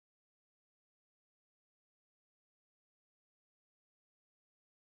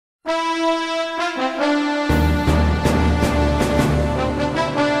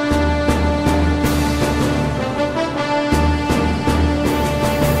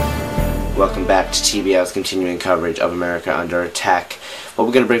Welcome back to TBL's continuing coverage of America Under Attack. What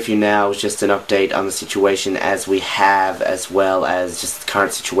we're going to bring for you now is just an update on the situation as we have, as well as just the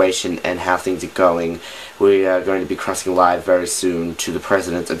current situation and how things are going. We are going to be crossing live very soon to the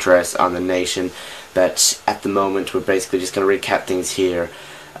President's address on the nation, but at the moment we're basically just going to recap things here.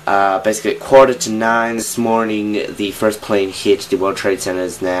 Basically at 8:45 this morning, the first plane hit the World Trade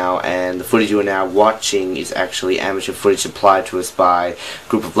Centers now, and the footage you are now watching is actually amateur footage supplied to us by a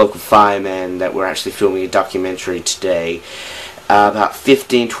group of local firemen that were actually filming a documentary today. About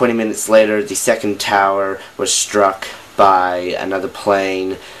 15-20 minutes later, the second tower was struck by another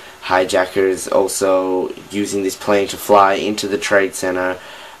plane. Hijackers also using this plane to fly into the Trade Center.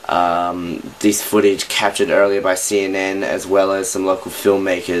 This footage captured earlier by CNN as well as some local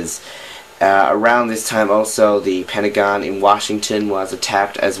filmmakers. Around this time also, the Pentagon in Washington was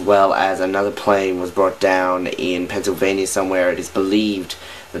attacked, as well as another plane was brought down in Pennsylvania somewhere. It is believed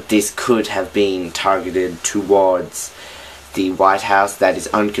that this could have been targeted towards the White House. That is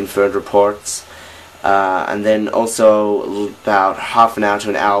unconfirmed reports. And then also about half an hour to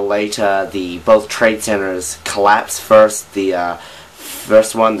an hour later, both trade centers collapsed. First, the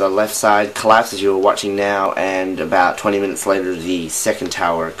first one, the left side, collapsed as you are watching now, and about 20 minutes later the second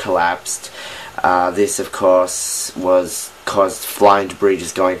tower collapsed. This of course caused flying debris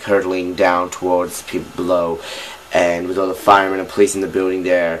just going hurtling down towards the people below, and with all the firemen and police in the building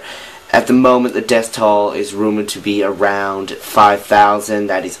there. At the moment, the death toll is rumored to be around 5,000.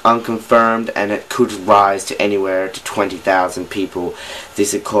 That is unconfirmed, and it could rise to anywhere to 20,000 people.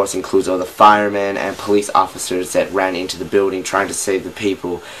 This, of course, includes all the firemen and police officers that ran into the building trying to save the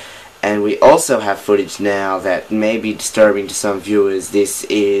people. And we also have footage now that may be disturbing to some viewers. This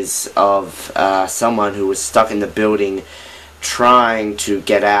is of someone who was stuck in the building trying to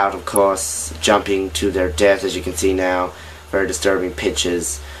get out, of course, jumping to their death, as you can see now. Very disturbing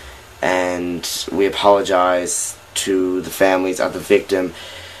pictures. And we apologize to the families of the victim.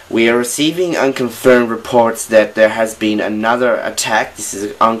 We are receiving unconfirmed reports that there has been another attack. This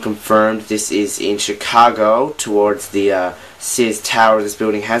is unconfirmed. This is in Chicago towards the Sears Tower. This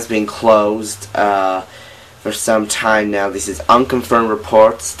building has been closed for some time now. This is unconfirmed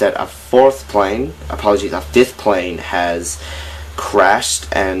reports that a fifth plane has crashed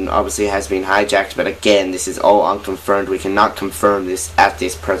and obviously has been hijacked, but again, this is all unconfirmed. We cannot confirm this at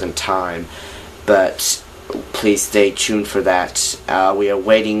this present time, but please stay tuned for that. We are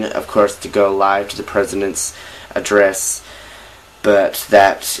waiting, of course, to go live to the President's address, but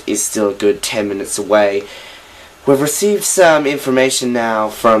that is still a good 10 minutes away. We've received some information now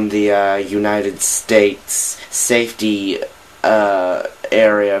from the United States Safety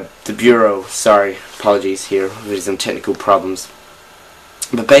area, the Bureau, sorry, apologies here, there's some technical problems.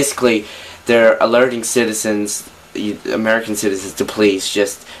 But basically, they're alerting citizens, American citizens, to please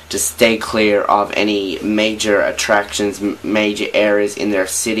just to stay clear of any major attractions, major areas in their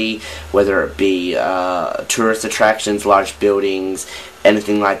city, whether it be tourist attractions, large buildings,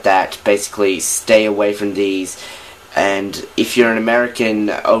 anything like that. Basically, stay away from these. And if you're an American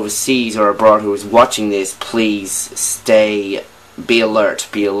overseas or abroad who is watching this, please be alert,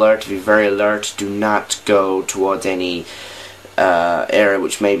 be very alert. Do not go towards any area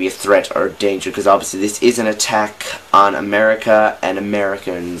which may be a threat or a danger, because obviously this is an attack on America and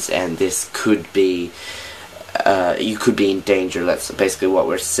Americans, and this could be you could be in danger. That's basically what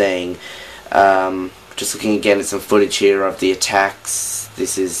we're saying. Just looking again at some footage here of the attacks.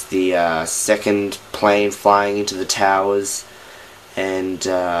 This is the second plane flying into the towers, and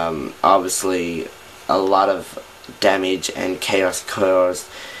obviously a lot of damage and chaos caused.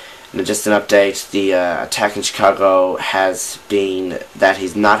 And just an update, the attack in Chicago has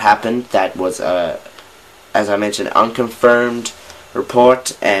not happened. That was, as I mentioned, unconfirmed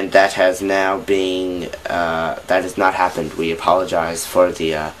report, and that has now been, that has not happened. We apologize for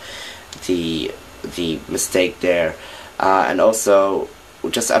the mistake there. And also,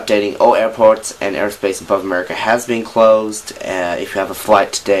 just updating, all airports and airspace above America has been closed. If you have a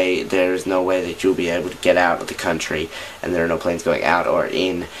flight today, there is no way that you'll be able to get out of the country, and there are no planes going out or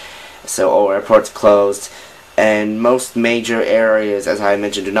in. So all airports closed, and most major areas, as I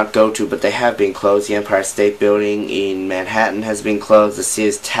mentioned, do not go to, but they have been closed. The Empire State Building in Manhattan has been closed. The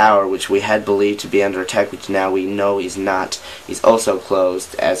Sears Tower, which we had believed to be under attack, which now we know is not, is also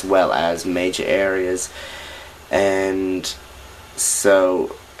closed, as well as major areas. And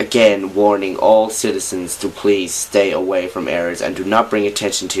so, again, warning all citizens to please stay away from areas and do not bring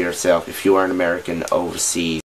attention to yourself if you are an American overseas.